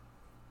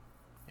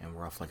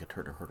we're off like a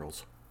herd of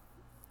turtles.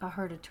 A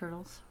herd of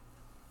turtles.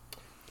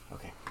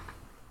 Okay.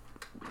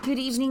 Good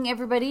evening,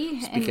 everybody.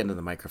 Speak into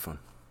the microphone.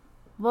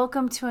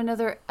 Welcome to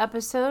another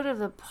episode of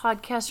the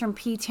podcast from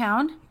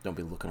P-Town. Don't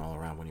be looking all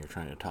around when you're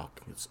trying to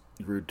talk. It's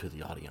rude to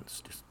the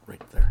audience. Just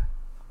right there.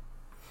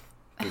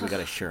 We got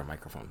to share a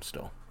microphone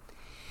still.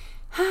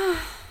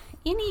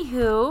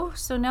 Anywho,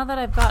 so now that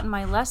I've gotten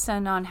my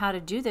lesson on how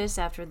to do this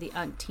after the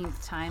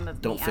umpteenth time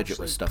of Don't fidget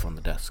with stuff on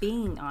the desk.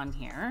 Being on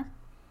here.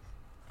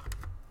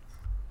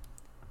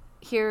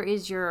 Here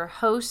is your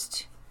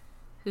host,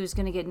 who's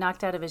going to get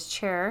knocked out of his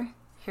chair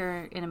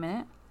here in a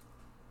minute.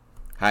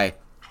 Hi.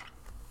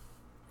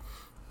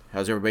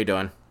 How's everybody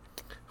doing?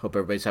 Hope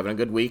everybody's having a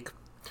good week.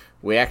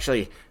 We got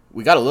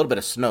a little bit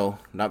of snow.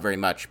 Not very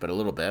much, but a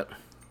little bit.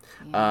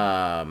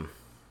 Yeah.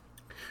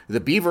 The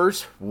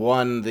Beavers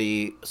won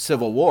the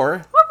Civil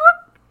War,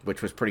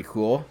 which was pretty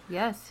cool.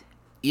 Yes.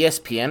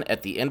 ESPN,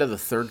 at the end of the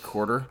third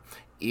quarter,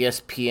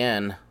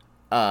 ESPN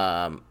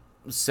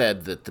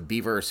said that the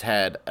Beavers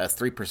had a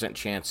 3%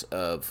 chance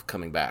of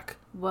coming back.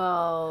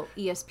 Well,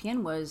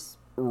 ESPN was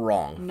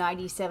wrong.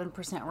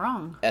 97%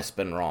 wrong.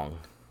 Espen wrong.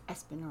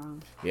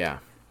 Yeah.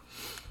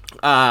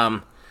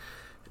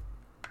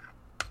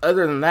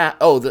 Other than that,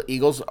 the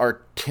Eagles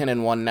are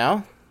 10-1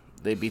 now.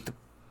 They beat the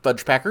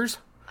Fudge Packers.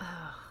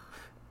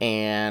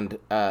 And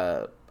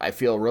I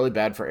feel really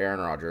bad for Aaron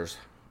Rodgers.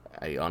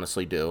 I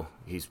honestly do.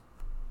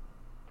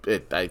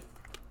 I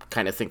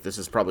kind of think this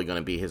is probably going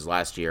to be his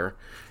last year.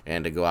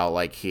 And to go out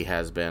like he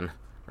has been,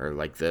 or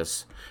like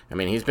this. I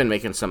mean, he's been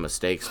making some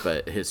mistakes,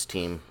 but his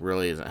team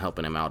really isn't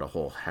helping him out a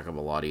whole heck of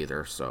a lot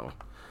either. So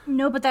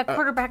no, but that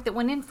quarterback that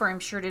went in for him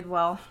sure did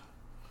well.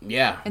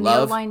 Yeah, and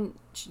Love.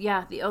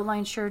 the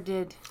O-line sure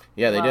did.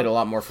 Yeah, they did a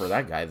lot more for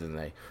that guy than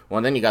they. Well,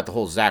 and then you got the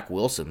whole Zach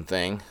Wilson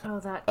thing.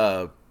 Oh, that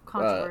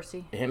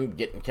controversy. Him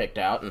getting kicked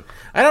out, and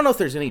I don't know if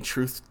there's any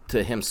truth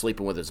to him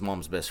sleeping with his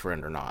mom's best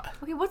friend or not.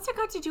 Okay, what's that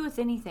got to do with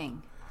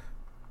anything?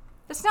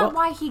 That's not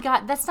why he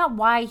got. That's not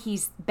why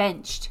he's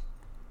benched.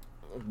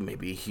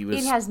 Maybe he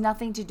was. It has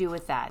nothing to do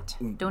with that.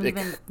 Don't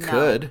even.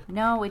 Could.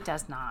 No, it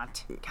does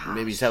not. Gosh.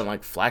 Maybe he's having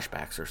like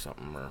flashbacks or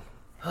something or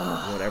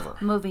whatever.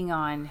 Moving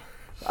on.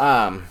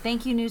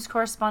 Thank you, news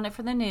correspondent,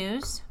 for the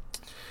news.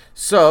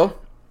 So,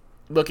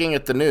 looking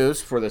at the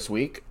news for this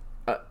week,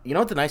 you know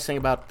what the nice thing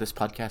about this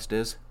podcast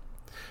is?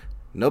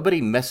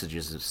 Nobody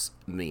messages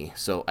me,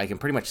 so I can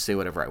pretty much say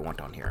whatever I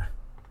want on here.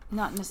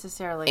 Not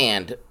necessarily.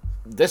 And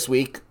this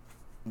week,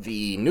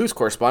 the news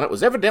correspondent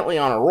was evidently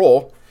on a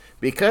roll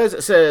because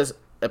it says,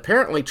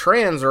 apparently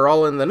trans are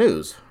all in the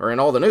news, or in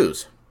all the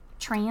news.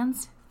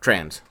 Trans?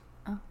 Trans.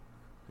 Oh.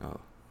 Oh,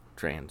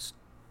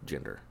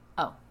 transgender.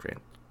 Oh.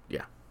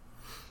 Yeah.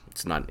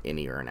 It's not an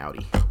innie or an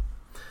outie.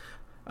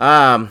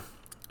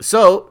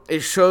 So,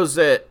 it shows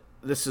that,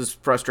 this is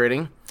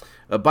frustrating,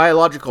 a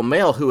biological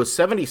male who was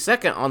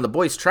 72nd on the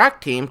boys' track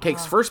team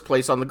takes first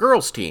place on the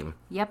girls' team.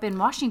 Yep, in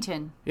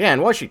Washington. Yeah,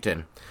 in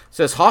Washington.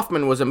 Says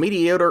Hoffman was a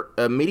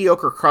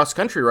mediocre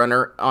cross-country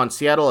runner on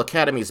Seattle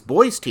Academy's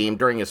boys' team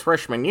during his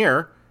freshman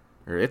year.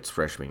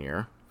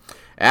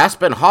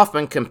 Aspen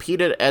Hoffman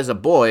competed as a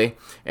boy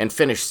and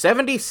finished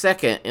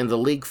 72nd in the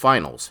league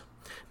finals.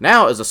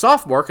 Now, as a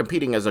sophomore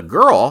competing as a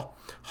girl,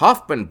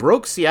 Hoffman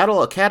broke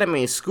Seattle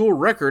Academy's school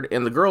record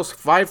in the girls'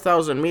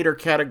 5,000-meter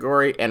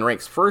category and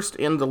ranks first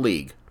in the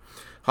league.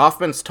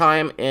 Hoffman's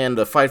time in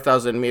the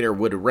 5,000-meter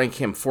would rank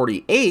him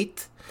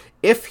 48th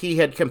if he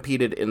had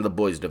competed in the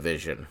boys'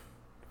 division.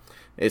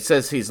 It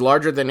says he's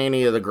larger than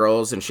any of the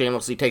girls and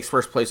shamelessly takes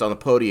first place on the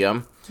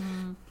podium.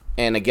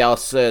 And a gal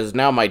says,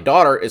 now my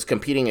daughter is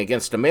competing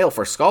against a male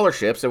for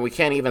scholarships, and we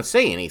can't even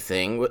say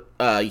anything. You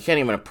can't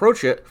even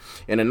approach it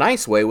in a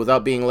nice way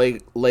without being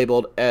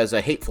labeled as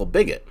a hateful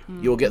bigot.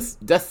 You will get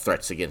death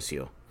threats against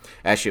you.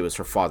 Actually, it was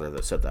her father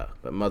that said that.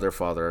 But mother,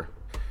 father,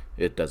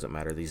 it doesn't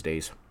matter these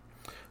days.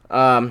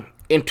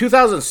 In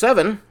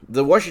 2007,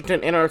 the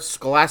Washington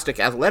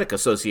Interscholastic Athletic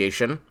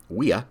Association,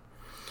 WIA,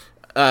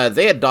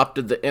 they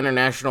adopted the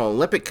International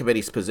Olympic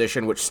Committee's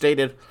position, which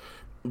stated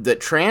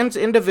that trans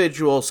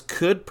individuals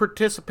could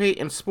participate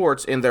in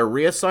sports in their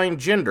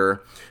reassigned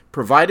gender,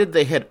 provided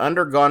they had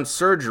undergone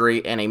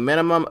surgery and a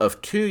minimum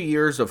of 2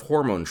 years of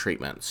hormone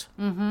treatments.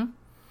 Mm-hmm.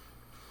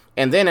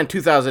 And then in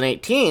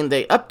 2018,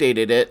 they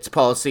updated its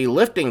policy,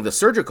 lifting the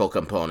surgical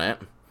component.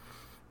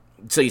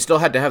 So you still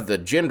had to have the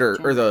gender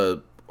or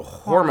the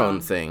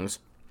hormone things.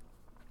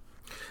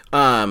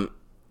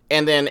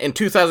 And then in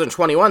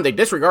 2021, they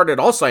disregarded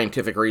all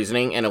scientific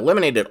reasoning and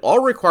eliminated all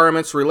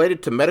requirements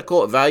related to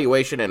medical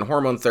evaluation and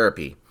hormone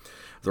therapy.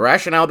 The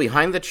rationale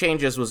behind the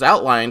changes was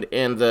outlined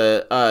in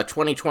the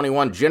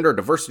 2021 Gender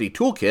Diversity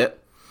Toolkit,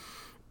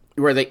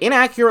 where they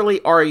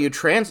inaccurately argue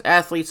trans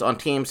athletes on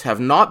teams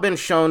have not been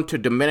shown to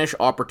diminish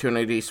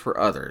opportunities for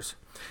others,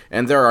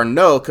 and there are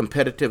no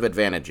competitive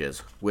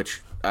advantages,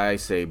 which I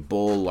say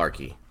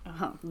bull-larky.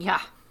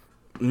 Yeah.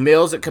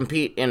 Males that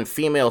compete in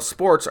female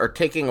sports are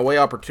taking away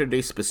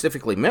opportunities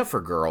specifically meant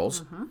for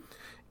girls. Mm-hmm.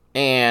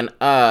 And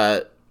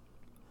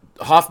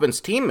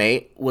Hoffman's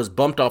teammate was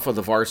bumped off of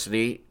the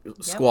varsity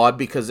squad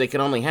because they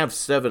can only have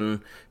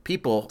 7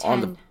 people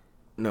on the...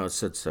 No, it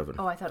said 7.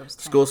 Oh, I thought it was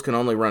 10. Schools can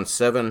only run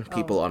 7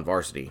 people on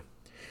varsity.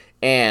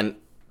 And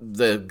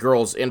the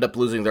girls end up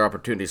losing their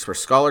opportunities for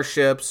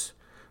scholarships.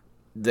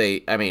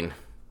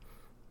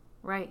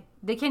 Right.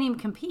 They can't even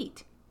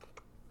compete.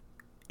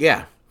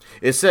 Yeah.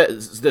 It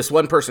says this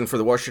one person for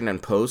the Washington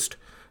Post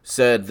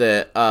said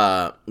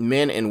that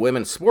men and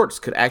women's sports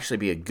could actually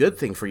be a good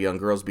thing for young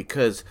girls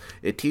because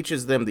it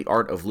teaches them the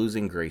art of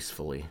losing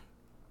gracefully.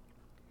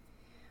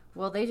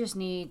 Well, they just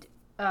need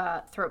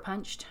throat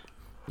punched.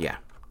 Yeah.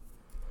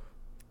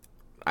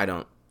 I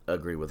don't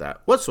agree with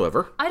that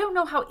whatsoever. I don't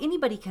know how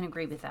anybody can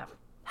agree with that.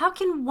 How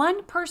can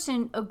one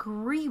person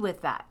agree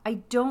with that?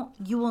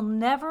 You will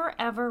never,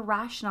 ever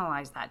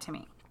rationalize that to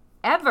me.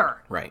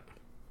 Ever. Right.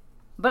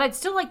 But I'd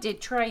still like to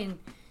try and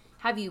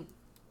have you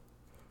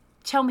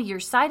tell me your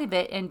side of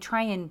it and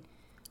try and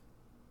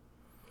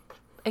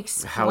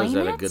explain it. How is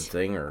that a good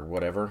thing or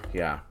whatever?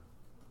 Yeah.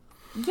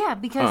 Yeah,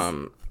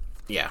 because...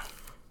 yeah.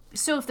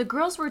 So if the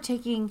girls were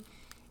taking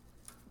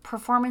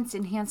performance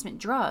enhancement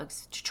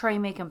drugs to try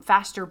and make them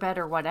faster,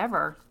 better,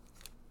 whatever,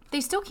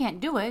 they still can't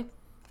do it.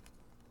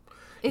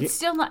 It's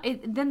still not...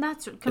 then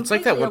that's completely It's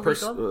like that one illegal.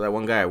 person, that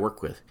one guy I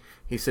work with.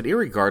 He said,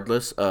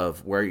 irregardless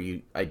of where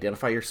you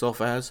identify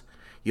yourself as,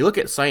 you look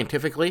at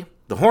scientifically,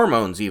 the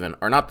hormones even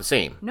are not the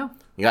same. No.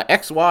 You got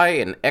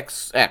XY and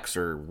XX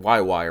or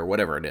YY or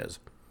whatever it is.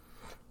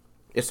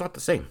 It's not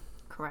the same.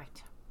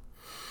 Correct.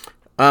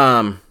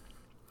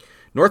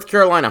 North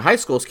Carolina high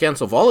schools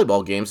cancel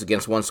volleyball games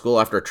against one school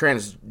after a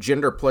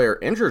transgender player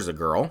injures a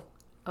girl.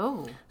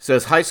 Oh.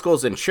 Says high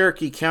schools in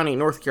Cherokee County,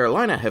 North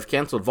Carolina have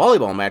canceled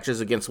volleyball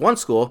matches against one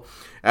school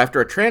after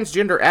a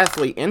transgender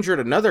athlete injured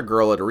another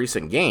girl at a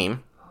recent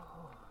game.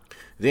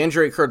 The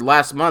injury occurred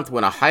last month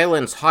when a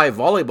Highlands High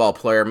volleyball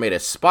player made a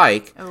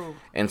spike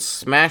and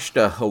smashed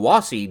a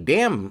Hiwassee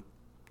Dam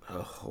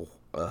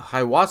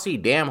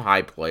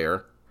High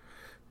player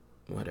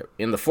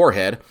in the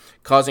forehead,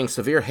 causing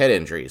severe head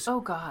injuries. Oh,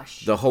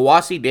 gosh. The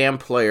Hiwassee Dam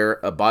player,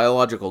 a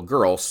biological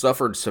girl,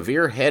 suffered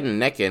severe head and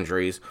neck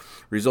injuries,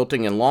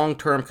 resulting in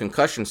long-term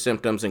concussion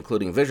symptoms,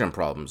 including vision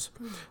problems.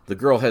 The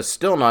girl has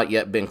still not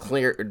yet been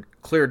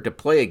cleared to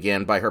play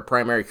again by her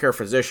primary care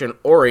physician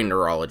or a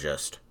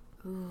neurologist.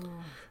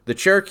 The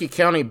Cherokee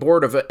County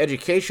Board of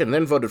Education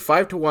then voted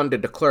 5-1 to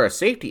declare a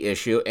safety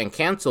issue and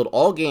canceled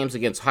all games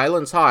against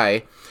Highlands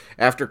High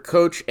after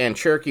coach and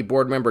Cherokee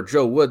board member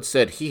Joe Wood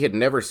said he had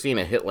never seen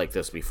a hit like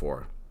this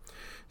before.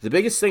 The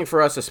biggest thing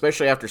for us,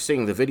 especially after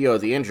seeing the video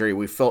of the injury,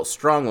 we felt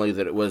strongly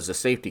that it was a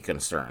safety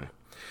concern.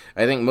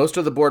 I think most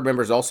of the board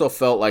members also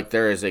felt like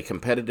there is a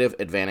competitive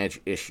advantage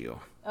issue.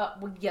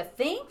 Well, you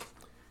think?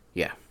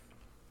 Yeah.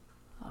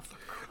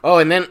 Oh,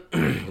 and then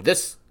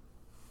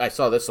I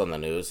saw this on the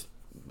news.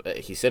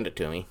 He sent it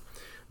to me.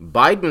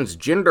 Biden's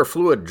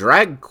gender-fluid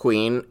drag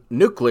queen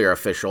nuclear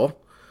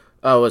official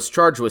was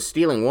charged with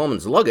stealing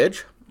woman's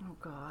luggage. Oh,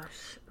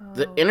 gosh.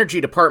 The Energy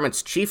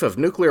Department's chief of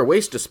nuclear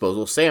waste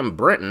disposal, Sam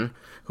Brinton,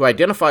 who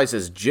identifies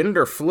as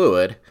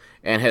gender-fluid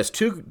and has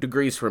 2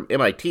 degrees from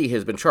MIT,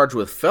 has been charged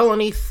with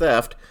felony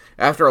theft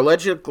after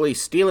allegedly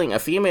stealing a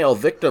female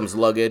victim's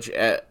luggage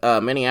at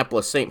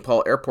Minneapolis-St.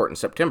 Paul Airport in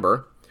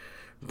September.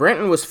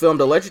 Brinton was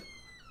filmed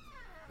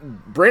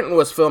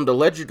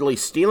allegedly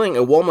stealing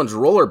a woman's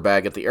roller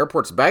bag at the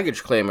airport's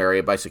baggage claim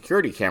area by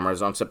security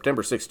cameras on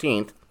September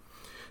 16th.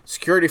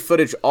 Security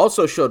footage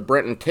also showed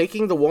Brinton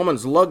taking the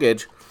woman's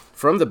luggage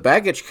from the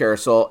baggage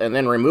carousel and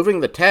then removing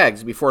the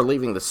tags before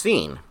leaving the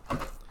scene.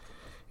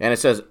 And it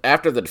says,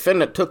 after the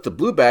defendant took the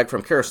blue bag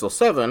from Carousel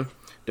 7,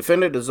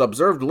 defendant is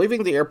observed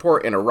leaving the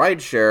airport in a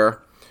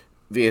rideshare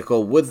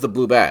vehicle with the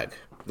blue bag.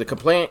 The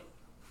complaint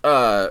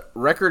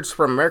records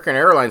from American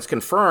Airlines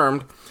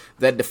confirmed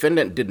that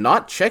defendant did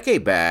not check a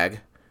bag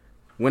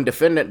when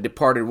defendant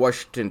departed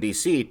Washington,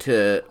 D.C.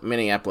 to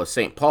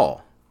Minneapolis-St.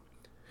 Paul.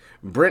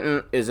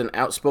 Brinton is an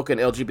outspoken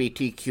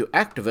LGBTQ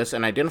activist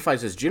and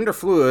identifies as gender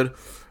fluid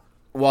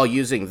while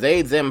using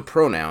they-them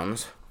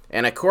pronouns.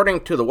 And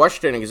according to the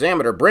Washington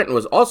Examiner, Brinton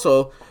was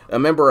also a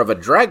member of a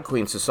drag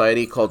queen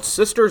society called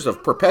Sisters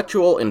of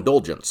Perpetual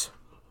Indulgence.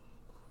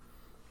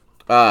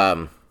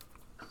 Said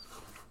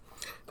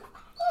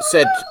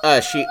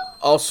she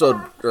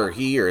also, or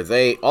he or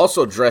they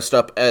also dressed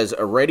up as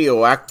a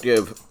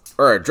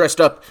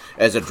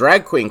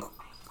drag queen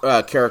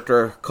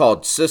character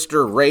called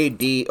Sister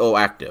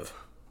Radioactive.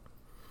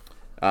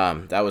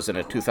 That was in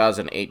a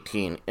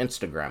 2018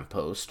 Instagram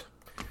post.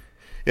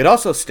 It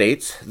also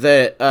states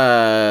that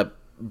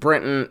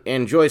Brinton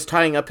enjoys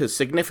tying up his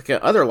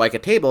significant other like a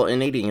table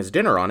and eating his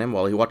dinner on him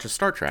while he watches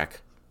Star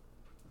Trek.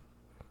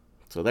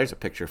 So there's a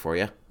picture for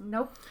you.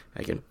 Nope.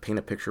 I can paint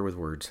a picture with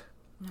words.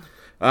 No.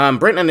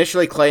 Brinton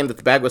initially claimed that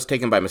the bag was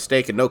taken by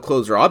mistake and no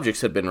clothes or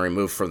objects had been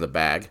removed from the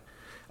bag.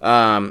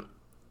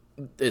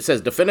 It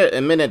says defendant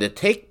admitted to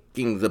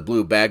taking the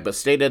blue bag but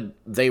stated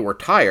they were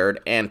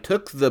tired and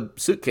took the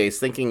suitcase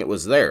thinking it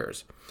was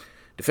theirs.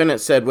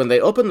 Defendant said when they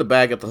opened the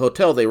bag at the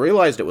hotel they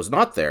realized it was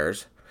not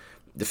theirs.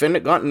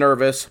 Defendant got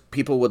nervous.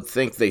 People would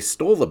think they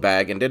stole the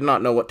bag and did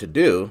not know what to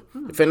do.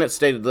 Defendant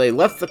stated they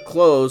left the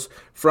clothes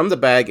from the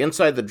bag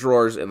inside the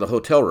drawers in the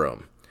hotel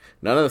room.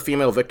 None of the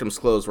female victims'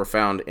 clothes were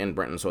found in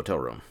Brenton's hotel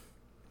room.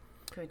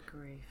 Good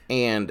grief.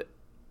 And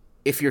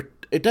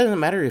it doesn't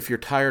matter if you're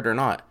tired or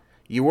not.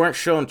 You weren't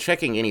shown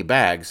checking any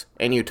bags,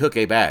 and you took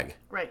a bag.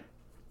 Right.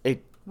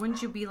 It,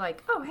 Wouldn't you be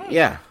like, oh, hey.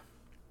 Yeah.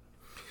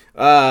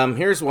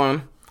 Here's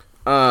one.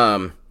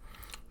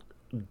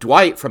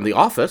 Dwight from The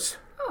Office.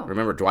 Oh.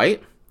 Remember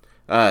Dwight?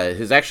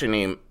 His actual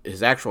name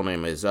is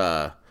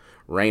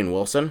Rainn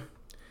Wilson.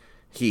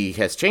 He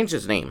has changed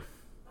his name.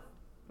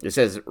 It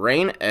says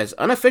Rainn has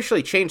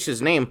unofficially changed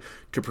his name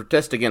to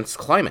protest against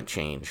climate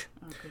change.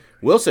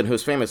 Wilson,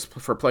 who's famous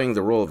for playing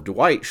the role of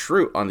Dwight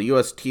Schrute on the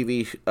U.S.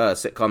 TV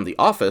sitcom The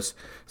Office,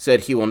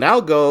 said he will now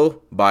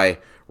go by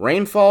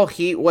Rainfall,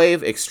 Heat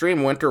Wave,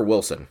 Extreme Winter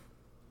Wilson.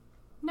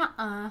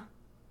 Nuh-uh.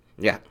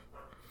 Yeah.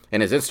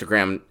 And his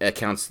Instagram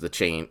accounts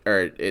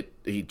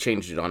he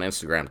changed it on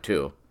Instagram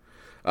too.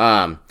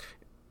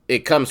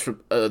 It comes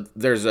from,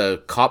 there's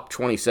a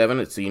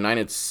COP27, it's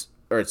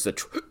the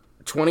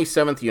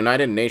 27th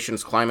United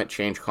Nations Climate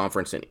Change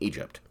Conference in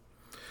Egypt.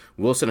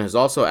 Wilson has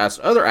also asked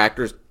other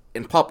actors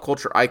and pop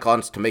culture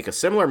icons to make a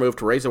similar move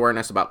to raise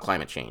awareness about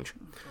climate change.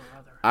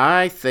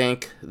 I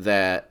think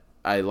that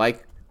I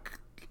like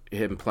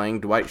him playing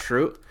Dwight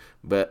Schrute,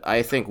 but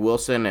I think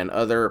Wilson and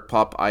other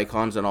pop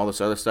icons and all this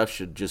other stuff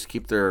should just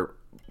keep their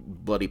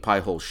bloody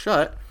pie holes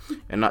shut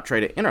and not try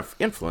to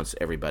influence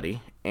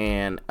everybody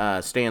and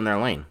stay in their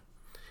lane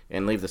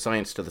and leave the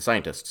science to the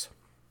scientists.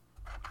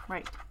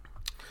 Right.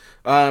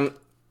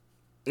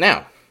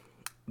 Now,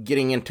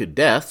 getting into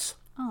deaths.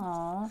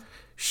 Aww.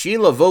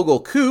 Sheila Vogel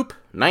Coop,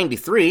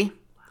 93,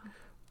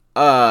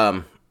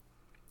 oldest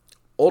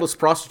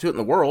prostitute in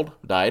the world,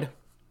 died.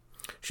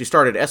 She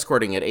started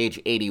escorting at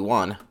age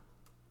 81.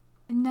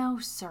 No,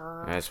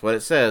 sir. That's what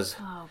it says.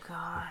 Oh,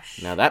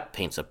 gosh. Now that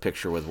paints a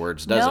picture with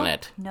words, doesn't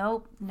it?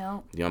 Nope.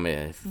 You want me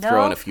to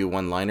throw in a few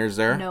one-liners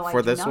there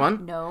for this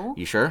one? No.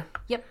 You sure?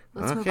 Yep.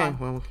 Let's move on. Okay,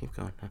 well, we'll keep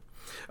going.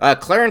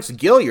 Clarence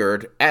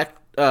Gilliard,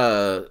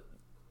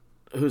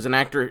 who's an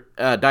actor,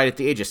 died at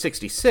the age of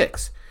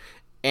 66.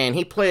 And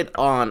he played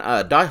on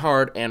Die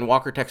Hard and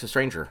Walker, Texas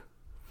Ranger.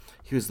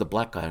 He was the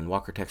black guy in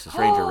Walker, Texas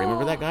Ranger.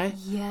 Remember that guy?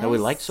 Yes. That we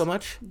liked so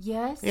much?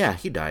 Yes. Yeah,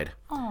 he died.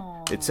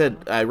 Aww. It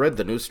said, I read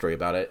the news story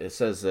about it. It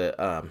says that,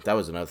 that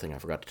was another thing I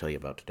forgot to tell you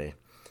about today,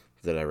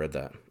 that I read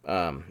that.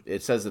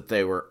 It says that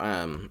they were,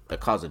 the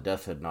cause of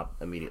death had not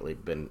immediately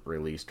been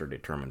released or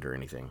determined or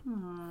anything.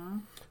 Aww.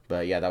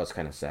 But yeah, that was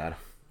kind of sad.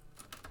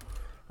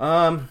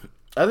 Other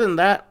than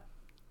that,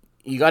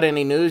 you got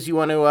any news you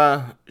want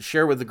to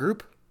share with the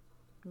group?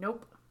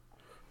 Nope.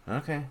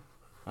 Okay.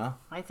 Well,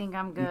 I think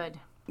I'm good.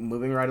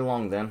 Moving right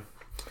along then.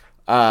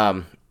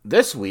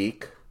 This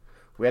week,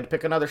 we had to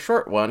pick another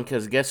short one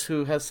because guess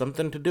who has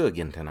something to do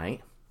again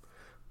tonight?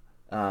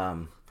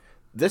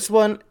 This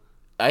one,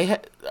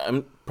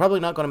 I'm probably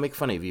not going to make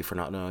fun of you for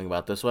not knowing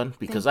about this one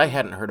because I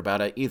hadn't heard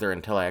about it either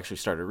until I actually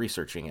started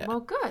researching it.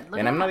 Well, good.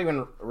 And I'm not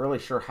even really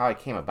sure how I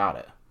came about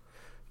it.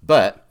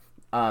 But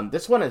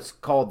this one is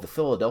called the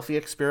Philadelphia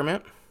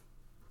Experiment.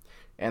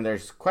 And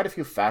there's quite a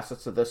few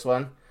facets of this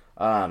one.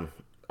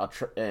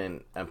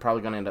 And I'm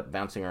probably going to end up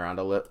bouncing around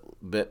a little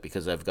bit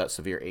because I've got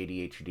severe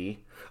ADHD.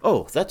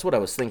 Oh, that's what I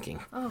was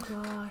thinking. Oh,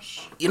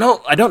 gosh. You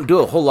know, I don't do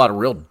a whole lot of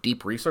real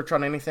deep research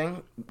on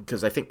anything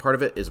because I think part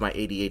of it is my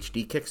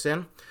ADHD kicks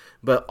in.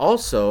 But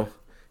also,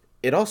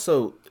 you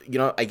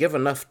know, I give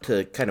enough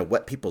to kind of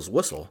wet people's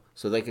whistle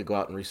so they could go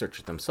out and research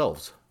it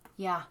themselves.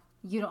 Yeah,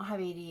 you don't have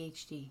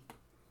ADHD.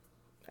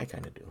 I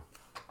kind of do.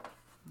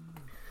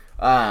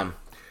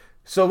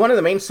 So one of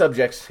the main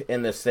subjects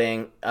in this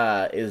thing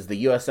is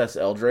the USS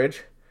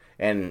Eldridge,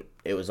 and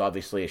it was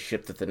obviously a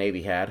ship that the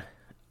Navy had.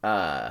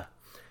 The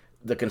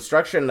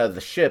construction of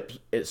the ship,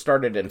 it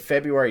started in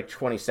February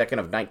 22nd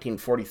of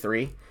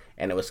 1943,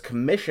 and it was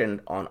commissioned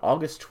on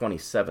August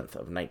 27th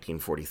of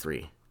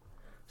 1943.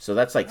 So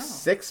that's like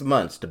 6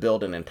 months to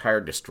build an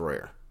entire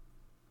destroyer.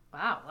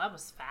 Wow, that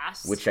was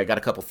fast. Which I got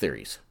a couple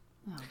theories.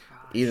 Oh, gosh.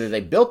 Either they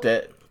built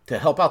it to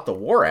help out the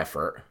war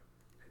effort,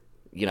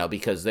 you know,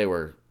 because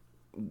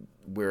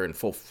we're in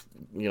full,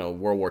 you know,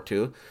 World War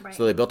II. Right.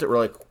 So they built it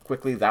really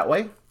quickly that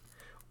way.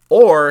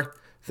 Or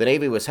the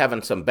Navy was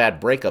having some bad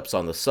breakups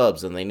on the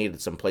subs and they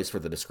needed some place for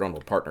the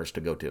disgruntled partners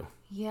to go to.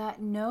 Yeah,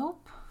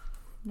 nope.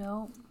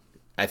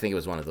 I think it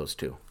was one of those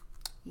two.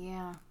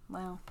 Yeah,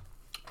 well.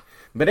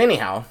 But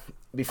anyhow,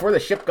 before the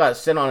ship got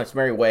sent on its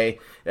merry way,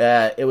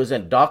 it was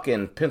in dock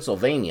in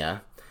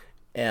Pennsylvania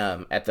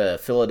at the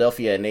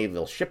Philadelphia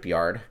Naval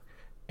Shipyard.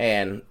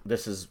 And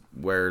this is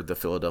where the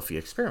Philadelphia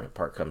Experiment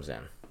part comes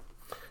in.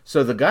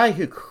 So the guy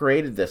who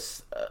created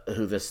this,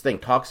 who this thing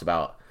talks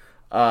about,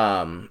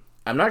 I'm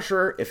not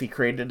sure if he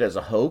created it as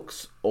a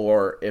hoax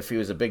or if he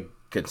was a big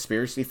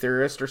conspiracy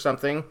theorist or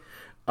something,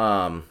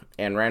 and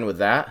ran with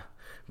that.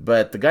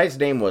 But the guy's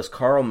name was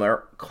Carl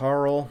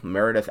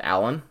Meredith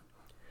Allen,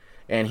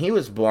 and he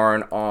was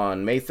born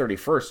on May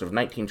 31st of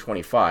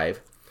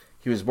 1925.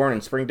 He was born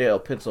in Springdale,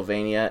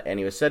 Pennsylvania, and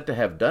he was said to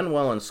have done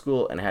well in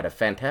school and had a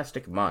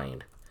fantastic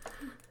mind.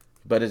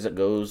 But as it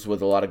goes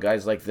with a lot of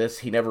guys like this,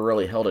 he never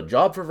really held a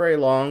job for very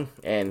long,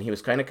 and he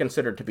was kind of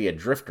considered to be a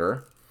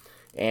drifter.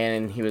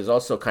 and he was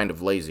also kind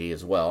of lazy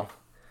as well.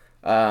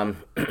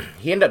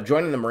 He ended up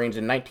joining the Marines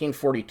in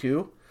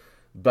 1942,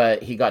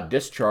 but he got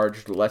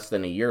discharged less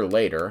than a year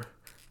later.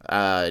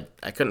 I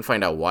couldn't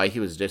find out why he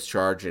was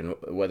discharged and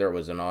whether it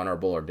was an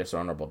honorable or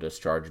dishonorable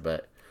discharge,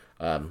 but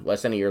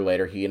less than a year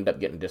later, he ended up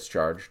getting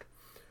discharged.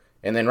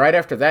 And then right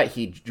after that,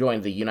 he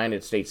joined the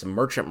United States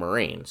Merchant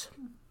Marines.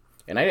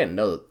 And I didn't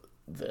know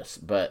this,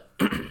 but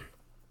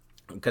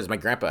because my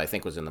grandpa, I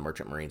think, was in the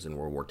Merchant Marines in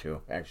World War II,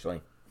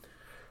 actually.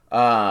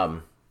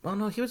 Well,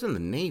 no, he was in the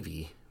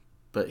Navy,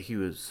 but he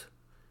was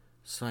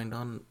signed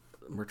on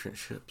merchant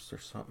ships or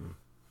something.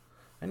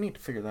 I need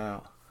to figure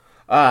that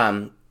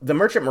out. The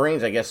Merchant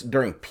Marines, I guess,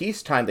 during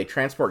peacetime, they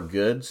transport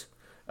goods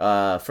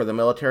for the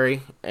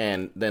military,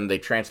 and then they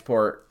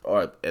transport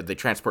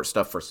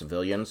stuff for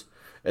civilians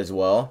as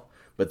well.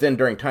 But then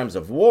during times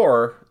of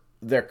war,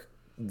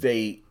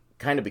 they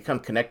kind of become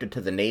connected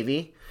to the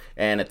Navy,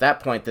 and at that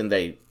point, then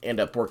they end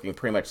up working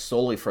pretty much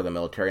solely for the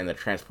military, and they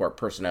transport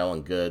personnel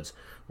and goods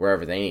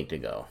wherever they need to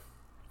go.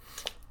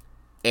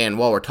 And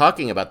while we're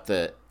talking about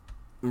the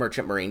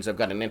Merchant Marines, I've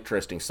got an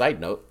interesting side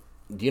note.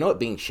 Do you know what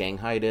being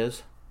shanghaied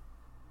is?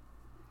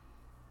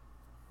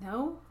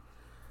 No.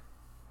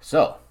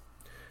 So,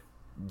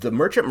 the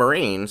Merchant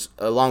Marines,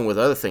 along with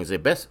other things, they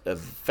best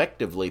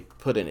effectively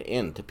put an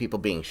end to people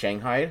being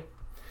shanghaied.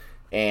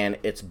 And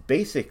it's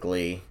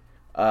basically,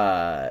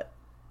 they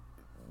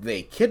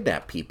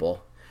kidnap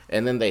people,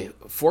 and then they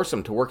force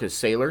them to work as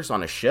sailors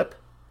on a ship.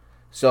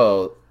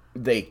 So,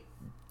 they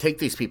take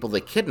these people, they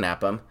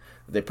kidnap them,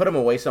 they put them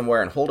away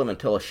somewhere and hold them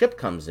until a ship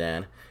comes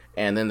in,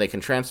 and then they can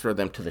transfer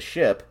them to the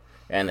ship,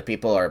 and the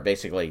people are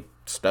basically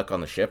stuck on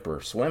the ship or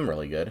swim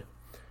really good.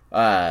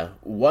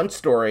 One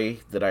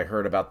story that I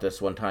heard about this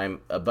one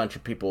time, a bunch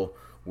of people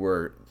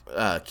were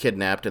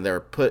kidnapped, and they were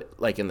put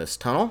like in this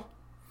tunnel.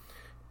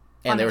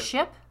 And on a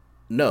ship?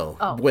 No,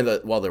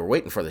 while they were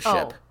waiting for the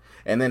ship.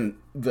 And then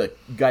the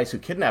guys who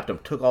kidnapped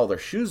them took all their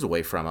shoes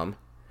away from them,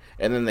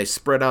 and then they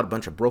spread out a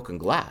bunch of broken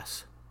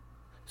glass.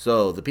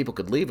 So the people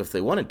could leave if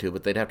they wanted to,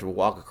 but they'd have to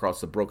walk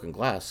across the broken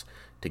glass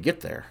to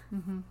get there.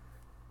 Mm-hmm.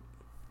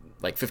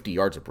 Like 50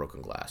 yards of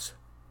broken glass.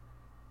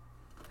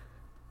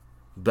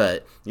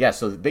 But, yeah,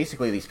 so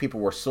basically these people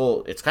were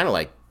sold. It's kind of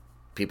like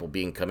people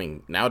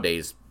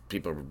nowadays,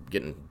 people are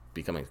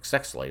becoming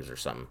sex slaves or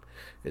something.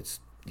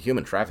 It's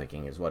human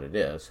trafficking is what it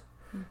is.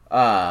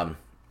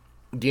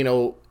 Do you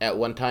know at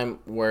one time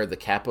where the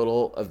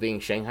capital of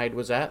being shanghaied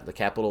was at? The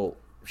capital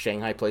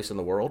Shanghai place in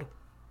the world?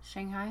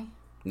 Shanghai?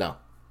 No.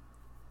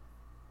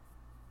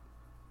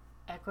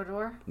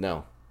 Ecuador?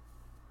 No.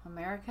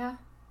 America?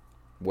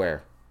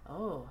 Where?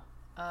 Oh.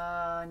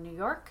 New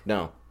York?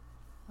 No.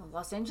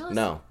 Los Angeles?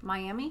 No.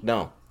 Miami?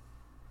 No.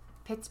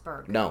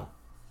 Pittsburgh? No.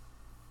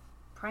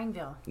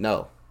 Prineville?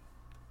 No.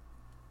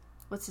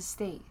 What's the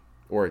state?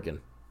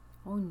 Oregon.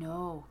 Oh,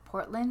 no.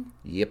 Portland?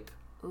 Yep.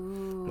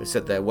 Ooh. They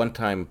said that one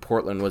time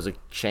Portland was a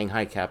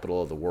Shanghai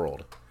capital of the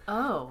world.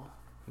 Oh.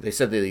 They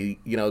said that,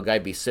 a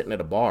guy'd be sitting at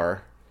a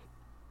bar,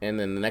 and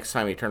then the next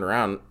time he turned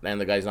around,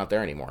 and the guy's not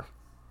there anymore.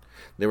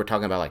 They were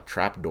talking about, like,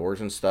 trap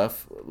doors and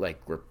stuff,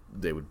 like, where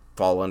they would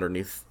fall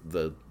underneath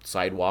the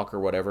sidewalk or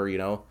whatever,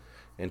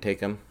 and take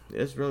them.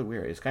 It's really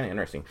weird. It's kind of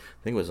interesting.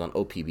 I think it was on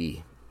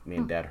OPB. Me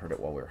and Dad heard it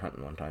while we were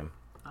hunting one time.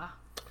 Ah.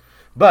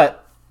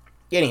 But,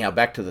 anyhow,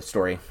 back to the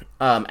story.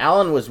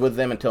 Allen was with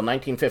them until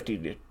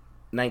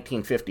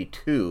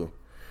 1952,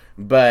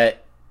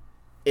 but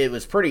it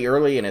was pretty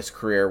early in his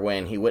career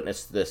when he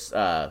witnessed this,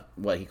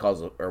 what he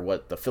calls, or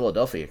what the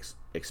Philadelphia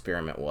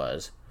experiment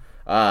was.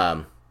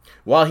 And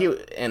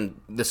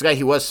this guy,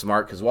 he was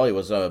smart, because while he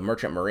was a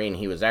merchant marine,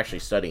 he was actually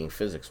studying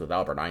physics with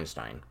Albert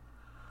Einstein.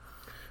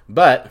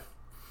 But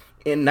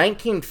in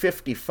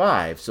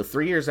 1955, so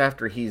 3 years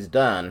after he's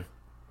done,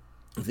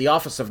 the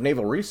Office of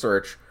Naval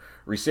Research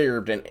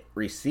received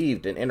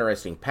an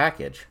interesting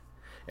package.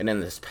 And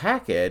in this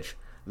package,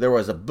 there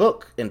was a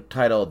book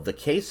entitled The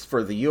Case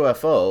for the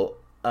UFO,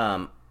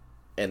 and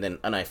then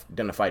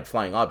Unidentified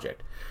Flying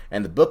Object.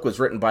 And the book was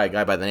written by a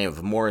guy by the name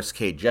of Morris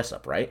K.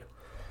 Jessup, right?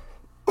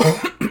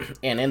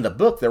 And in the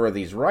book, there were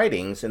these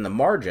writings in the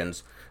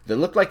margins that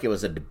looked like it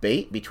was a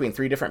debate between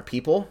three different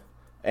people.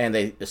 And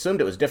they assumed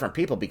it was different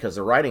people because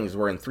the writings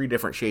were in three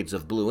different shades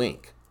of blue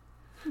ink.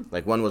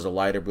 Like one was a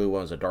lighter blue,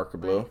 one was a darker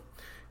blue.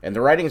 And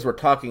the writings were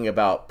talking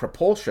about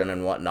propulsion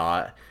and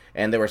whatnot.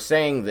 And they were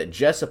saying that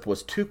Jessup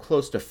was too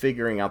close to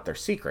figuring out their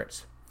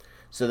secrets.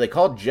 So they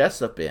called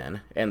Jessup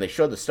in, and they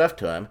showed the stuff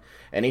to him.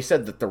 And he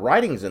said that the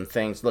writings and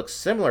things looked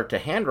similar to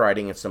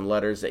handwriting in some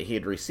letters that he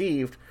had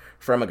received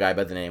from a guy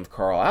by the name of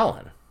Carl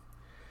Allen.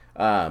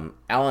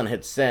 Allen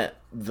had sent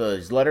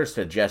those letters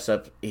to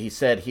Jessup. He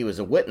said he was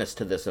a witness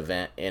to this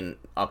event in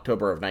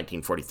October of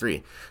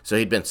 1943. So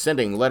he'd been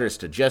sending letters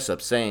to Jessup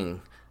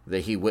saying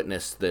that he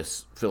witnessed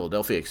this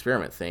Philadelphia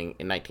experiment thing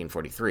in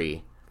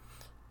 1943.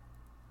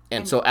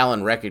 And so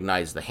Allen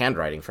recognized the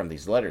handwriting from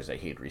these letters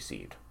that he had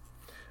received.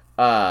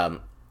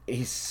 And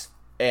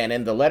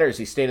in the letters,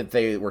 he stated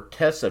they were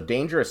tests of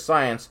dangerous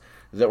science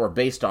that were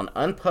based on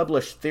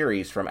unpublished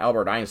theories from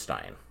Albert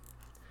Einstein.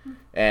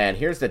 And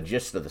here's the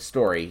gist of the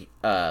story,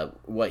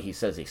 what he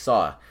says he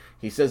saw.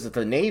 He says that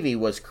the Navy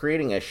was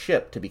creating a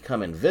ship to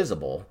become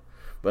invisible,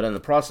 but in the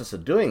process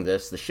of doing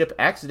this, the ship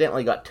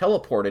accidentally got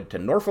teleported to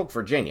Norfolk,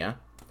 Virginia.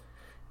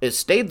 It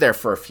stayed there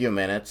for a few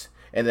minutes,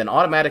 and then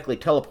automatically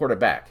teleported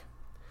back.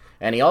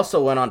 And he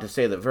also went on to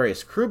say that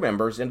various crew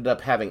members ended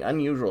up having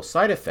unusual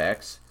side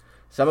effects.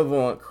 Some of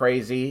them went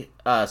crazy.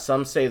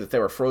 Some say that they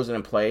were frozen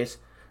in place.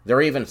 There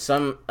are even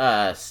some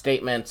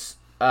statements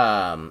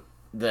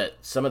that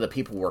some of the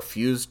people were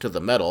fused to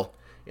the metal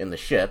in the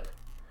ship.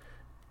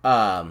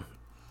 And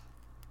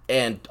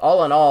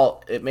all in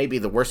all, it may be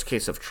the worst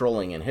case of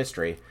trolling in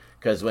history,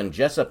 because when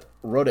Jessup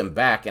wrote him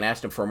back and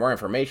asked him for more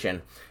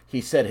information,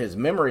 he said his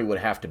memory would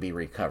have to be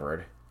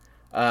recovered.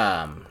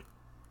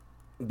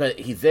 But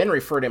he then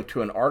referred him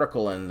to an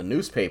article in the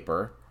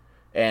newspaper,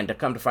 and to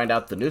come to find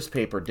out the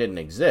newspaper didn't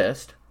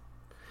exist.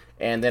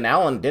 And then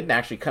Allen didn't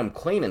actually come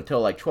clean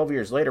until like 12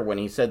 years later, when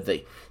he said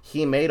that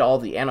he made all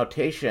the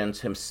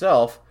annotations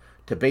himself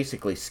to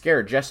basically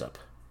scare Jessup.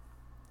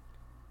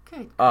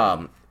 Good.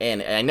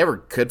 And I never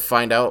could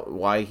find out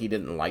why he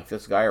didn't like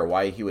this guy or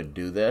why he would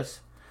do this.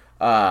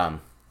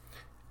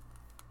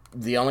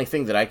 The only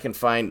thing that I can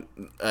find,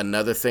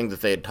 another thing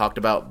that they had talked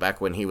about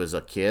back when he was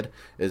a kid,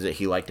 is that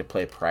he liked to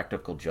play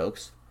practical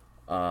jokes,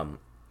 and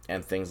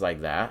things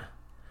like that.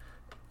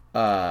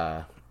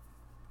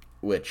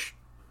 Which,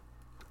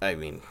 I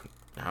mean,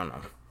 I don't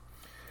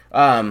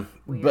know.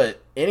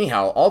 But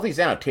anyhow, all these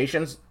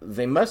annotations,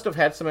 they must have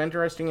had some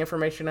interesting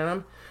information in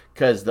them,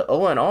 because the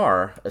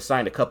ONR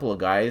assigned a couple of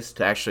guys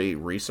to actually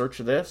research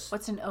this.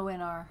 What's an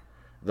ONR?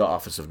 The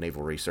Office of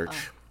Naval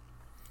Research.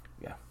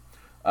 Oh.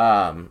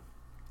 Yeah.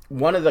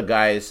 One of the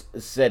guys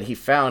said he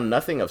found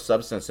nothing of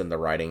substance in the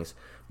writings,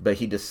 but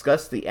he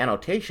discussed the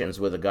annotations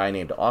with a guy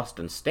named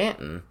Austin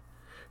Stanton,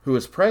 who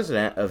was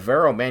president of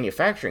Vero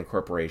Manufacturing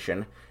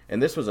Corporation,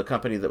 and this was a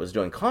company that was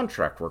doing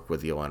contract work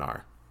with the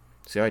ONR.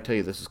 See how I tell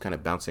you this is kind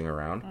of bouncing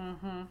around?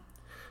 Mm-hmm.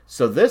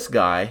 So this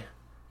guy,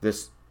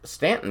 this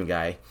Stanton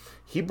guy,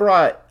 he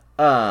bought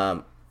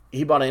into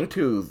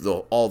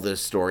all these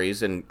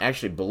stories and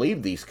actually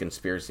believed these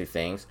conspiracy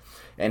things,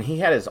 and he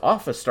had his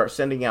office start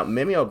sending out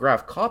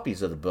mimeographed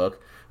copies of the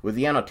book with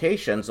the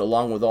annotations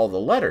along with all the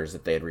letters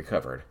that they had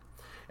recovered.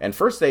 And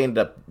first they ended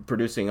up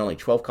producing only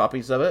 12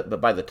 copies of it,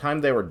 but by the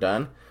time they were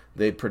done,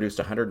 they produced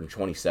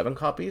 127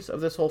 copies of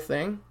this whole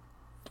thing.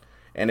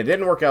 And it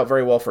didn't work out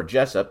very well for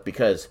Jessup,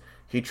 because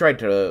he tried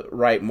to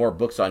write more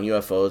books on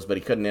UFOs, but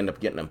he couldn't end up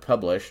getting them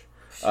published.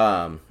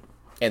 And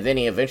then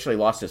he eventually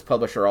lost his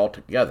publisher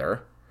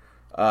altogether.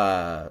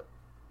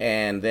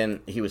 And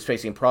then he was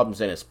facing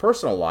problems in his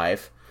personal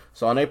life.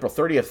 So on April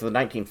 30th of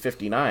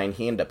 1959,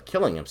 he ended up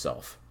killing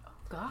himself. Oh,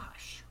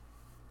 gosh.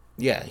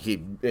 Yeah,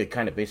 it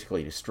kind of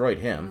basically destroyed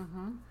him.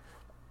 Mm-hmm.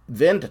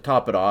 Then to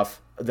top it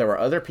off, there were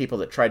other people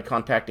that tried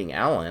contacting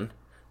Allen,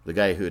 the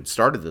guy who had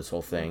started this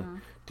whole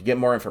thing, to get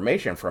more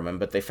information from him,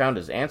 but they found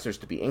his answers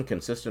to be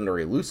inconsistent or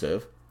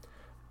elusive.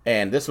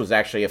 And this was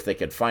actually if they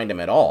could find him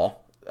at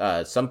all.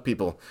 Some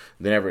people,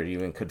 they never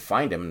even could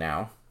find him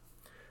now.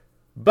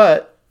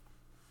 But,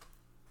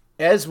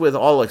 as with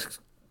all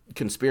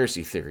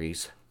conspiracy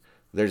theories,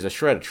 there's a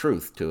shred of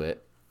truth to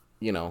it,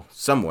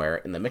 somewhere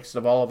in the mix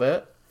of all of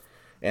it.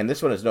 And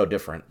this one is no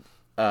different.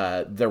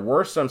 There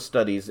were some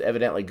studies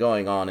evidently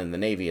going on in the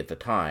Navy at the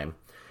time,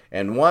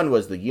 and one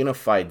was the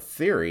unified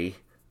theory,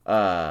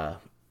 or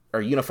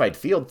unified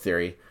field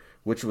theory,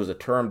 which was a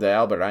term that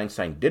Albert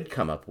Einstein did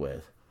come up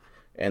with.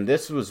 And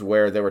this was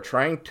where they were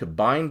trying to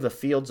bind the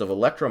fields of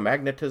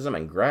electromagnetism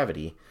and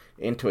gravity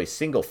into a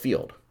single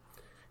field.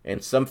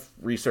 And some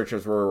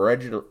researchers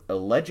were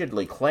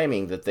allegedly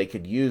claiming that they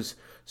could use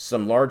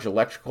some large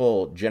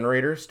electrical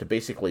generators to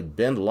basically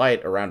bend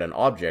light around an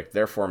object,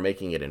 therefore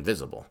making it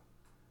invisible.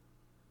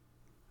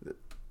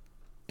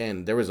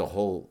 And there was a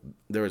whole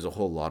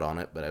lot on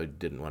it, but I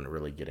didn't want to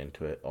really get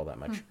into it all that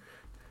much.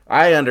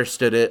 I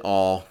understood it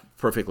all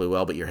perfectly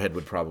well, but your head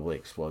would probably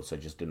explode, so I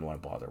just didn't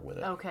want to bother with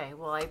it. Okay,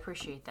 well, I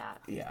appreciate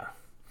that. Yeah.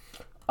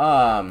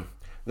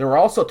 There were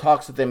also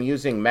talks of them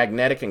using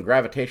magnetic and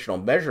gravitational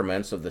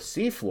measurements of the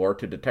seafloor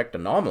to detect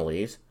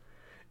anomalies,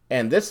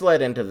 and this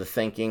led into the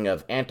thinking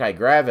of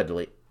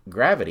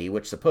anti-gravity,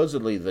 which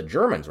supposedly the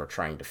Germans were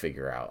trying to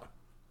figure out.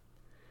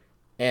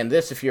 And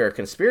this, if you're a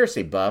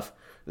conspiracy buff,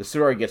 the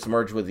story gets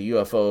merged with the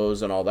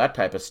UFOs and all that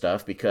type of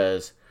stuff,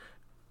 because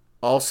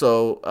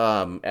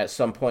also, at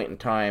some point in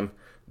time,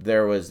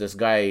 there was this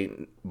guy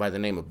by the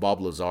name of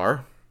Bob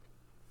Lazar,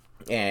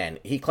 and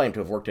he claimed to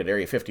have worked at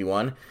Area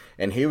 51,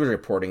 and he was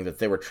reporting that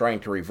they were trying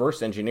to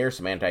reverse engineer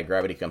some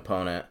anti-gravity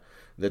component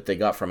that they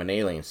got from an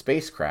alien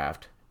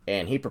spacecraft,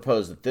 and he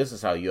proposed that this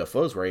is how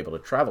UFOs were able to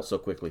travel so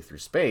quickly through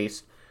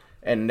space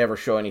and never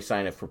show any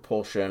sign of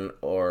propulsion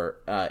or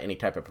any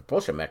type of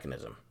propulsion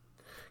mechanism.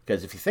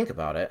 Because if you think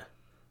about it,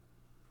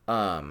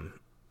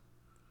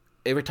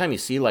 every time you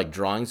see like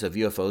drawings of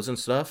UFOs and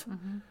stuff,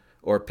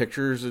 or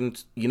pictures,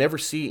 and you never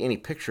see any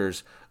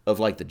pictures of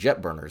like the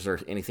jet burners or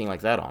anything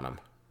like that on them,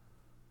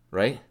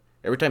 right?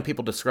 Every time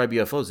people describe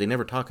UFOs, they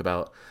never talk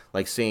about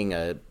like seeing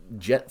a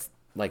jet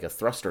like a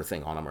thruster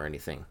thing on them or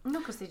anything. No,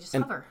 because they just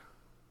hover.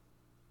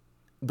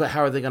 But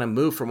how are they going to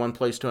move from one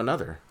place to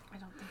another? I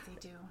don't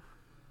think they do.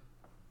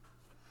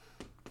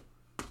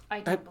 I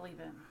don't believe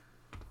it.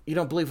 You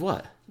don't believe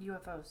what?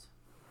 UFOs.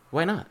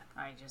 Why not?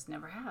 I just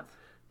never have.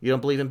 You don't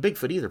believe in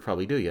Bigfoot either,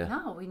 probably, do you?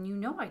 No, and you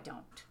know I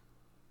don't.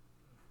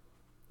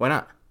 Why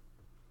not?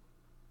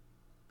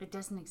 It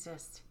doesn't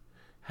exist.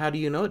 How do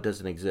you know it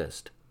doesn't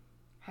exist?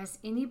 Has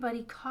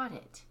anybody caught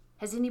it?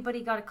 Has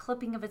anybody got a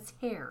clipping of its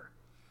hair?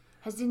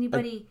 Has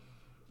anybody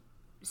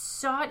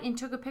saw it and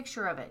took a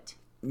picture of it?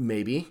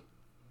 Maybe.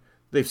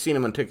 They've seen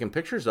him and taken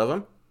pictures of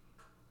him.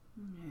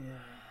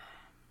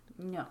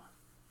 No.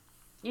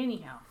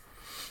 Anyhow.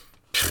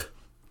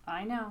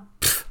 I know.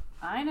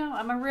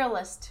 I'm a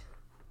realist.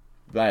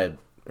 By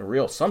a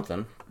real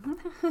something.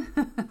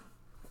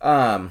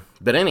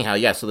 But anyhow,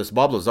 yeah, so this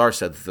Bob Lazar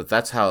said that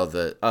that's how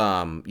the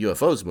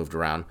UFOs moved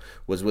around,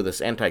 was with this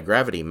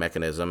anti-gravity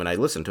mechanism, and I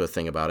listened to a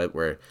thing about it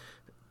where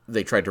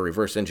they tried to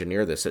reverse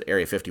engineer this at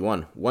Area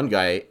 51. One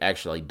guy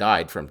actually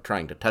died from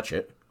trying to touch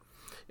it.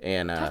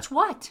 And touch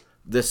what?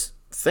 This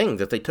thing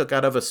that they took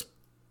out of a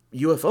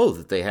UFO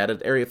that they had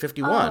at Area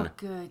 51. Oh,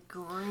 good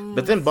grief.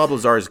 But then Bob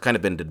Lazar has kind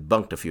of been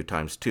debunked a few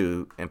times,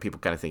 too, and people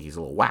kind of think he's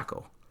a little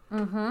wacko.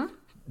 Mm-hmm.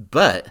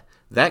 But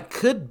that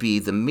could be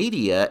the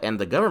media and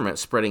the government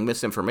spreading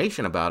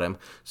misinformation about him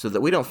so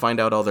that we don't find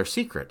out all their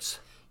secrets.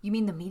 You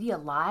mean the media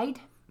lied?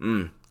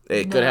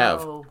 It could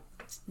have.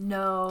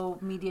 No,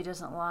 media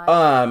doesn't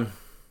lie.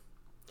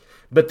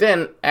 But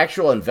then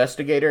actual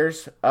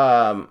investigators,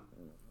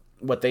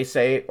 what they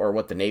say, or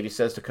what the Navy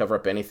says to cover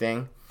up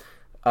anything,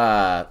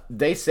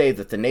 they say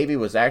that the Navy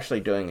was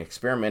actually doing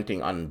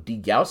experimenting on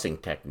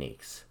degaussing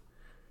techniques.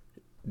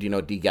 Do you know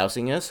what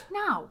degaussing is?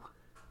 No.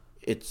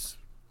 It's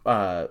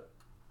they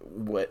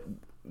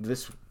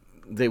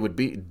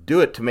would do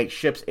it to make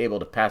ships able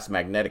to pass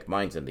magnetic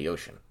mines in the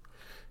ocean.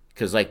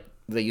 Because like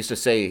they used to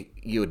say,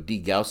 you would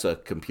degauss a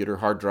computer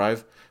hard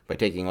drive by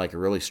taking like a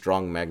really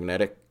strong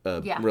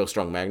real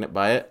strong magnet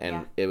by it,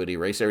 and it would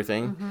erase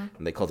everything,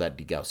 and they call that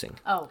degaussing.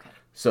 Oh, okay.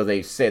 So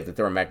they said that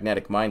there were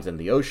magnetic mines in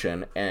the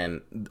ocean,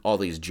 and all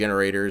these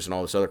generators and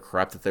all this other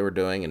crap that they were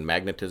doing, and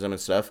magnetism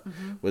and stuff,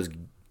 was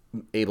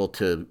able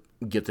to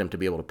get them to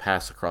be able to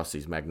pass across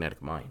these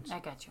magnetic mines. I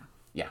got you.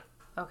 Yeah.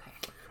 Okay.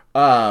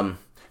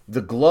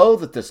 The glow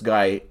that this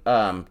guy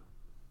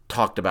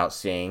talked about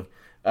seeing,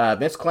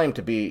 misclaimed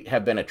to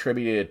have been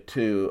attributed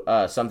to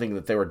something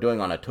that they were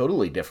doing on a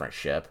totally different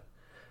ship.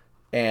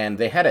 And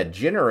they had a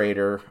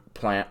generator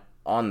plant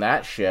on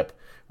that ship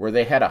where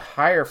they had a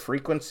higher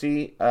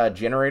frequency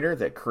generator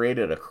that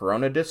created a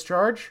corona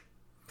discharge,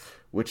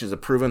 which is a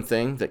proven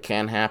thing that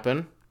can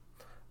happen.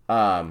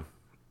 Do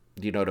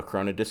you know what a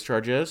corona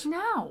discharge is?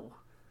 No.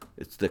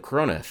 It's the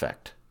corona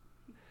effect.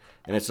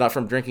 And it's not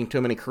from drinking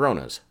too many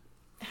coronas.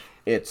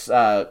 It's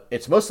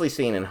mostly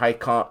seen in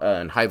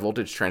high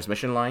voltage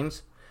transmission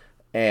lines,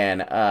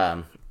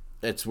 and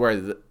it's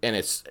where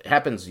it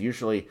happens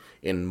usually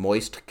in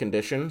moist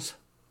conditions,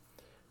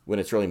 when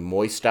it's really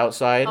moist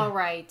outside. All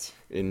right.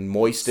 And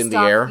moist in the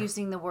air. Stop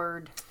using the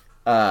word.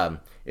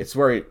 It's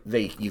where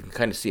you can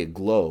kind of see a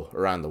glow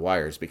around the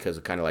wires because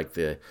of kind of like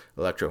the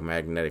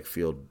electromagnetic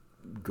field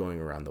going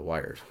around the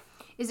wires.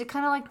 Is it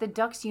kind of like the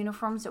Ducks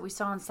uniforms that we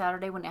saw on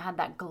Saturday when it had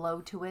that glow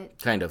to it?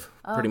 Kind of.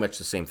 Pretty much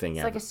the same thing,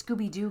 It's like a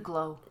Scooby-Doo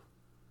glow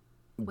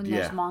when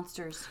there's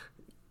monsters.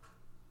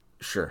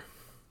 Sure.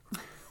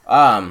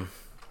 And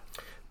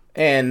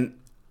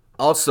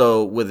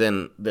also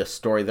within this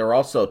story, there were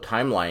also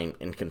timeline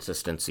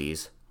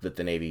inconsistencies that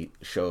the Navy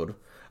showed.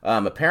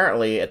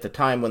 Apparently, at the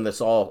time when this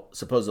all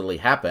supposedly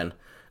happened,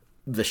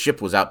 the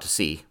ship was out to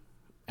sea,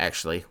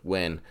 actually,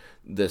 when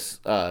this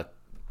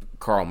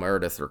Carl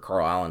Meredith or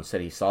Carl Allen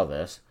said he saw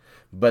this.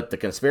 But the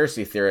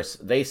conspiracy theorists,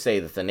 they say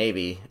that the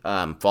Navy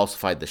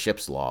falsified the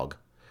ship's log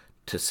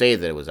to say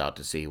that it was out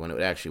to sea when it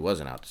actually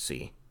wasn't out to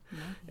sea.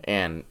 Mm-hmm.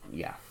 And,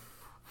 yeah.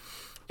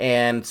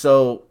 And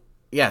so,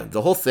 yeah,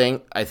 the whole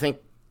thing, I think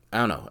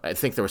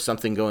there was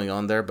something going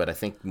on there, but I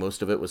think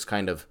most of it was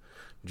kind of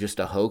just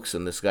a hoax,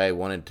 and this guy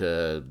wanted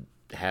to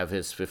have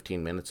his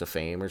 15 minutes of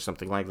fame or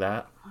something like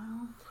that.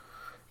 Well,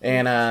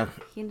 and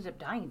he ended up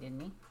dying,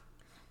 didn't he?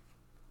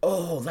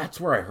 Oh, that's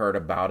where I heard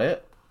about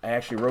it. I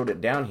actually wrote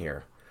it down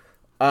here.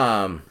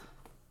 I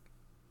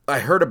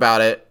heard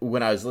about it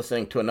when I was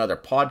listening to another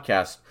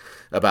podcast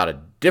about a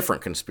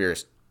different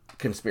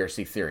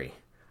conspiracy theory.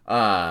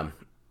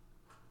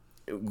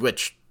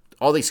 Which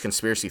all these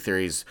conspiracy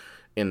theories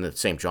in the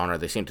same genre,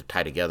 they seem to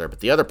tie together.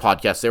 But the other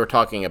podcast, they were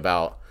talking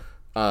about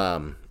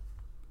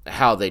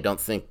how they don't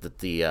think that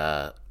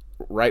the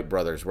Wright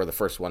brothers were the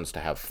first ones to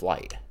have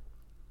flight.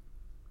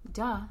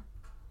 Duh.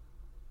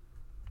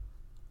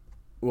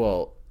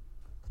 Well,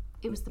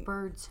 it was the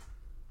birds.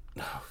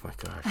 Oh my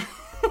gosh.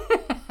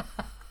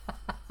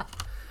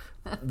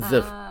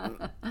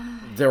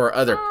 There were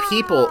other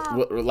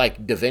people,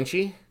 like Da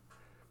Vinci.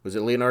 Was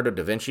it Leonardo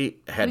da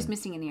Vinci? He was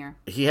missing an ear.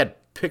 He had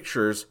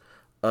pictures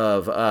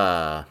of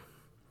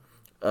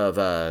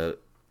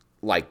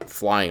like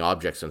flying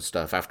objects and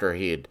stuff after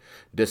he had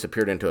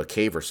disappeared into a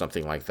cave or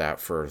something like that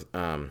for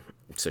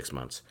 6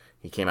 months.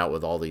 He came out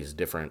with all these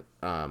different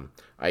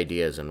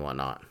ideas and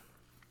whatnot.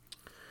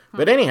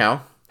 But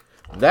anyhow,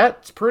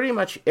 that's pretty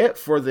much it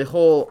for the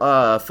whole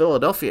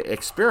Philadelphia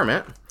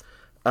experiment.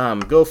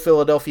 Go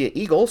Philadelphia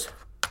Eagles.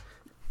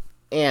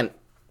 And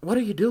what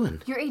are you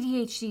doing? Your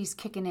ADHD's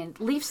kicking in.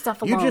 Leave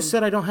stuff alone. You just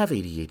said I don't have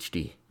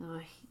ADHD.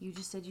 You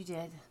just said you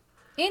did.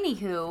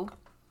 Anyhow,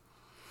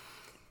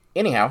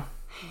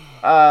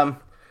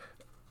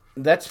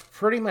 that's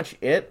pretty much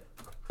it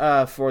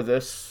for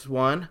this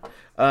one.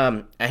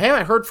 I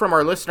haven't heard from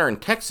our listener in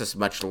Texas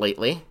much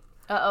lately.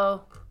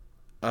 Uh-oh.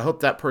 I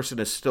hope that person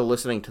is still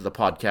listening to the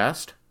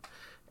podcast.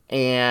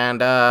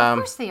 And Of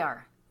course they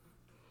are.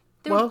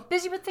 They're well,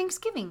 busy with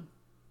Thanksgiving.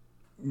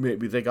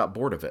 maybe they got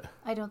bored of it.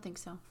 I don't think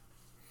so.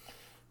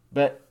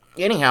 But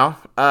anyhow,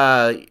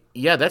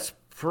 yeah, that's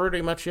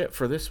pretty much it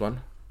for this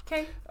one.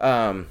 Okay.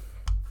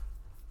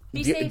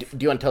 Be Do safe.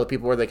 you want to tell the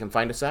people where they can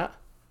find us at?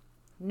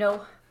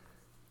 No.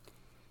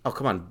 Oh,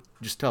 come on.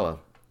 Just tell them.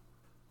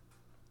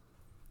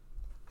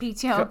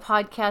 PTO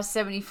Podcast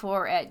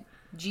 74 at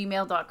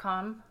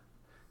gmail.com.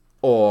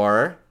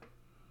 Or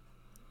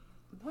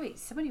Boy,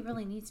 somebody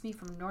really needs me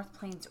from North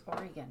Plains,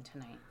 Oregon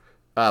tonight.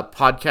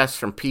 podcasts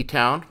from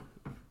P-Town.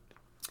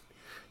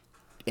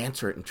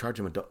 Answer it and charge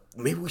them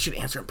maybe we should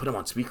answer it and put them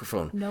on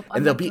speakerphone. Nope, and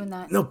I'm they'll not be doing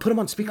that. No, put them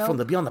on speakerphone. Nope,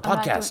 They'll be on the I'm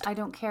not podcast. I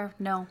don't care.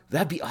 No.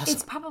 That'd be awesome.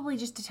 It's probably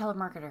just a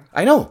telemarketer.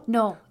 I know.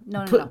 No.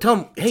 No. Tell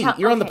them, hey,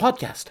 you're on the okay.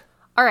 podcast.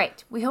 All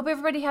right. We hope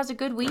everybody has a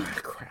good week.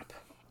 Crap.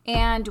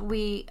 And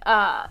we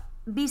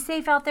be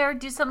safe out there.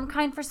 Do something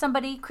kind for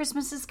somebody.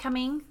 Christmas is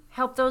coming.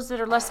 Help those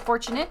that are less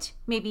fortunate.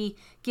 Maybe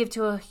give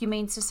to a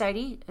humane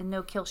society, a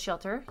no-kill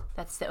shelter.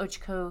 That's the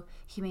Ochiko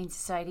Humane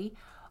Society.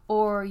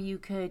 Or you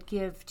could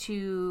give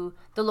to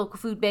the local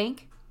food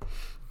bank.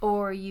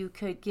 Or you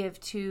could give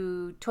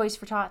to Toys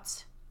for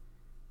Tots.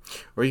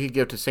 Or you could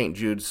give to St.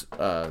 Jude's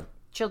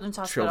Children's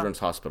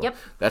Hospital. Yep.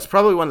 That's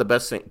probably one of the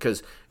best things,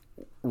 because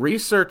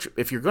research,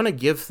 if you're going to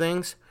give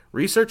things,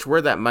 research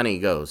where that money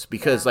goes.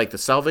 Because, like, the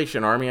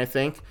Salvation Army, I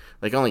think,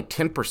 like, only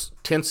 10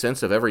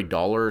 cents of every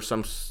dollar or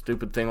some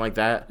stupid thing like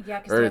that.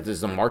 Yeah, 'cause or they there's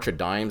the March of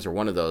Dimes or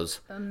one of those.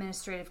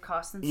 Administrative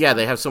costs and Yeah, stuff.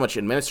 they have so much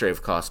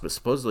administrative costs, but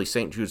supposedly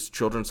St. Jude's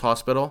Children's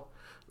Hospital,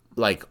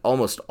 like,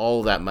 almost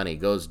all that money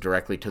goes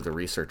directly to the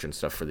research and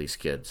stuff for these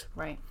kids.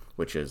 Right.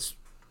 Which is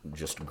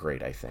just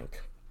great, I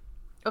think.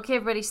 Okay,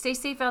 everybody, stay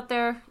safe out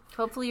there.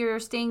 Hopefully you're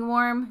staying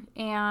warm,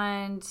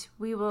 and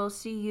we will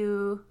see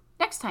you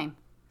next time.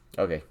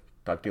 Okay,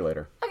 talk to you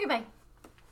later. Okay, bye.